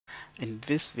In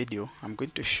this video, I'm going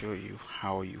to show you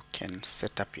how you can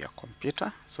set up your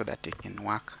computer so that it can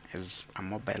work as a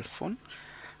mobile phone.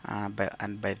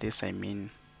 And by this I mean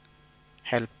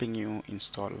helping you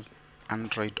install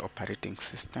Android operating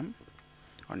system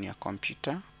on your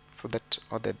computer so that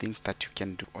all the things that you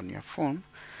can do on your phone,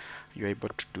 you're able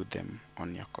to do them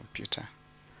on your computer.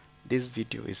 This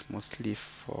video is mostly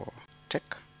for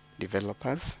tech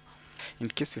developers. In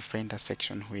case you find a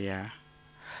section where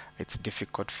it's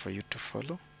difficult for you to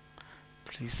follow,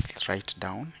 please write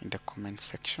down in the comment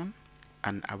section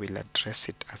and I will address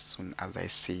it as soon as I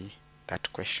see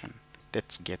that question.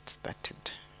 Let's get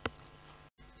started.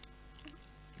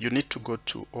 You need to go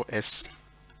to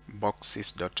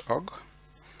osboxes.org.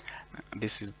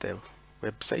 This is the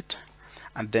website,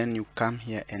 and then you come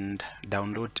here and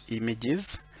download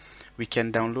images. We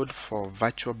can download for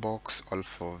Virtualbox or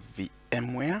for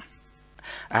VMware.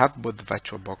 I have both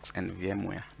Virtualbox and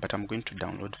VMware, but I'm going to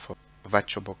download for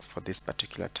Virtualbox for this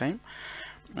particular time.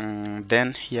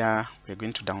 Then here we're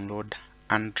going to download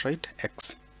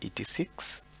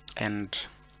Android-x86, and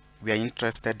we are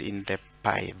interested in the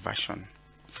Pi version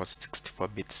for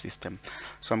 64-bit system.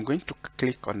 So I'm going to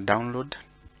click on download,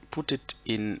 put it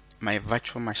in my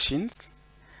virtual machines,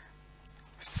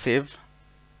 save,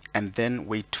 and then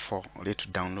wait for it to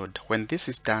download. When this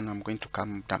is done, I'm going to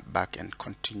come back and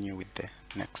continue with the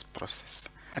next process.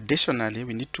 Additionally,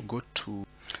 we need to go to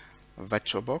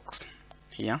Virtualbox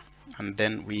here, and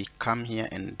then we come here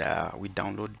and we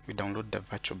download the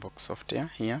Virtualbox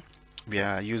software here. We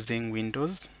are using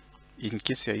Windows. In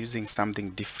case you are using something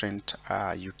different,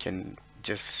 you can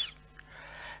just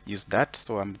use that.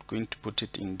 So I'm going to put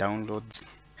it in downloads,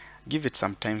 give it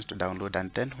some time to download,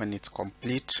 and then when it's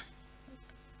complete,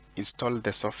 install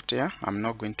the software. I'm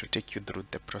not going to take you through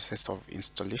the process of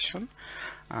installation.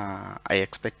 I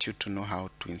expect you to know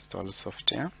how to install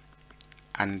software,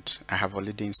 and I have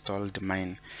already installed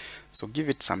mine. So give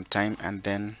it some time, and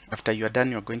then after you are done,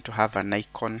 you're going to have an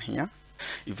icon here.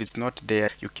 If it's not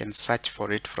there, you can search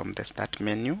for it from the start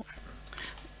menu.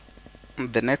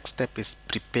 The next step is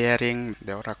preparing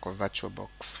the Oracle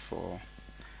Virtualbox for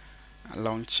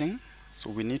launching.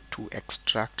 So we need to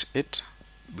extract it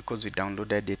because we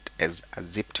downloaded it as a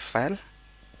zipped file.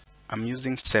 I'm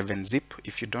using 7-zip.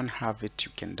 If you don't have it,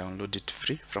 you can download it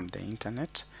free from the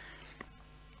internet.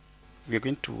 We're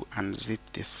going to unzip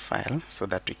this file so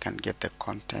that we can get the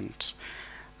content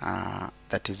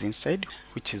that is inside,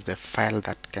 which is the file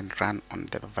that can run on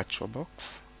the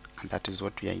Virtualbox, and that is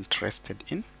what we are interested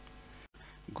in.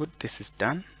 Good, this is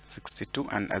done, 62,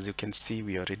 and as you can see,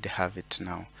 we already have it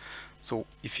now. So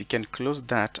if you can close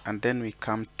that, and then we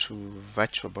come to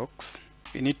Virtualbox,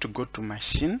 we need to go to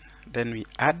machine, then we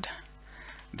add,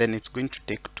 then it's going to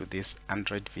take to this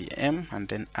Android VM, and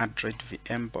then Android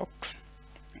VM box.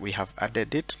 We have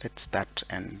added it. Let's start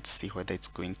and see whether it's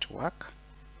going to work.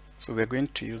 So we're going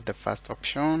to use the first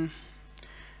option.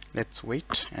 Let's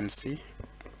wait and see.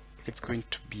 It's going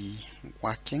to be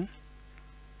working.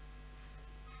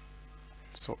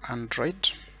 So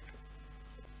Android.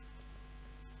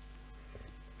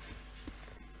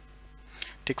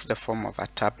 Takes the form of a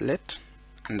tablet,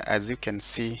 and as you can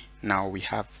see, now we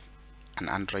have an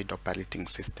Android operating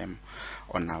system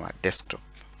on our desktop.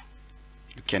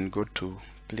 You can go to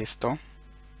Play Store,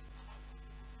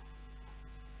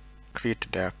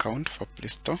 create the account for Play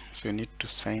Store. So you need to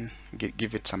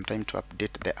give it some time to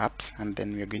update the apps, and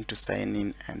then we are going to sign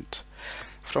in, and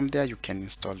from there you can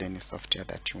install any software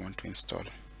that you want to install.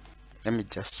 Let me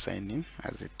just sign in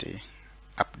as it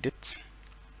updates.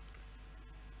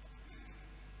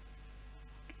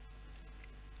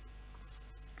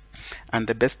 And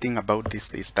the best thing about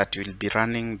this is that you will be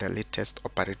running the latest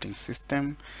operating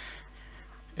system.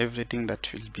 Everything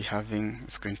that you'll be having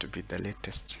is going to be the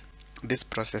latest. This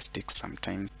process takes some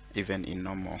time, even in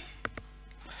normal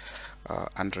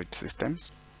Android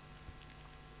systems.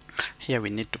 Here we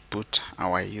need to put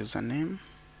our username.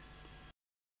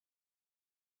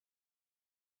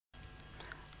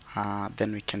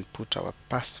 Then we can put our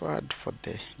password for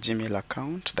the Gmail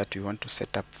account that we want to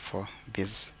set up for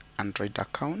this Android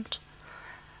account.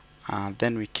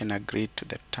 Then we can agree to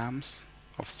the terms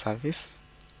of service.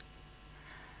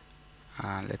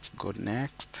 Let's go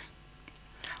next.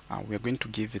 We're going to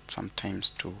give it some time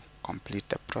to complete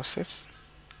the process,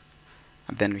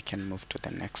 and then we can move to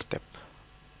the next step.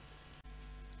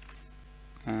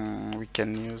 We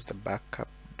can use the backup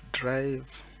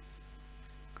drive.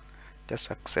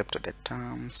 Just accept the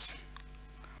terms.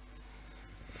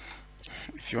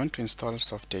 If you want to install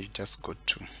software, you just go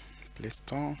to Play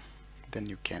Store, then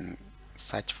you can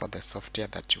search for the software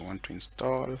that you want to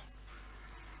install.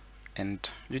 and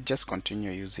you just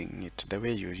continue using it the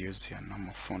way you use your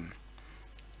normal phone.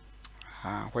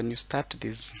 When you start,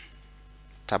 this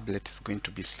tablet is going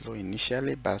to be slow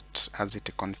initially, but as it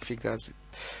configures,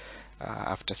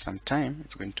 after some time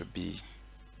it's going to be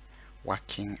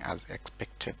working as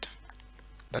expected.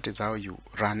 That is how you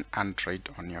run Android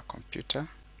on your computer.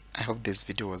 I hope this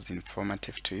video was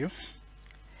informative to you.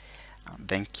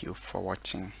 Thank you for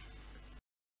watching.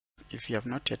 If you have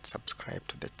not yet subscribed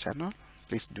to the channel,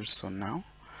 please do so now.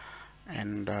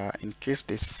 And in case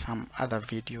there's some other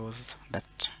videos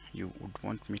that you would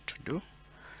want me to do,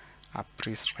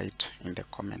 please write in the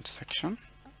comment section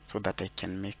so that I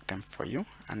can make them for you.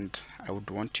 And I would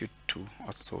want you to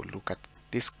also look at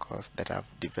this course that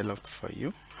I've developed for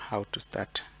you, how to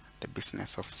start the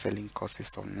business of selling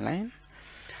courses online.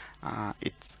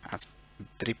 It's a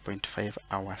 3.5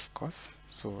 hours course,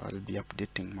 so I'll be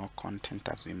updating more content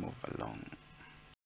as we move along.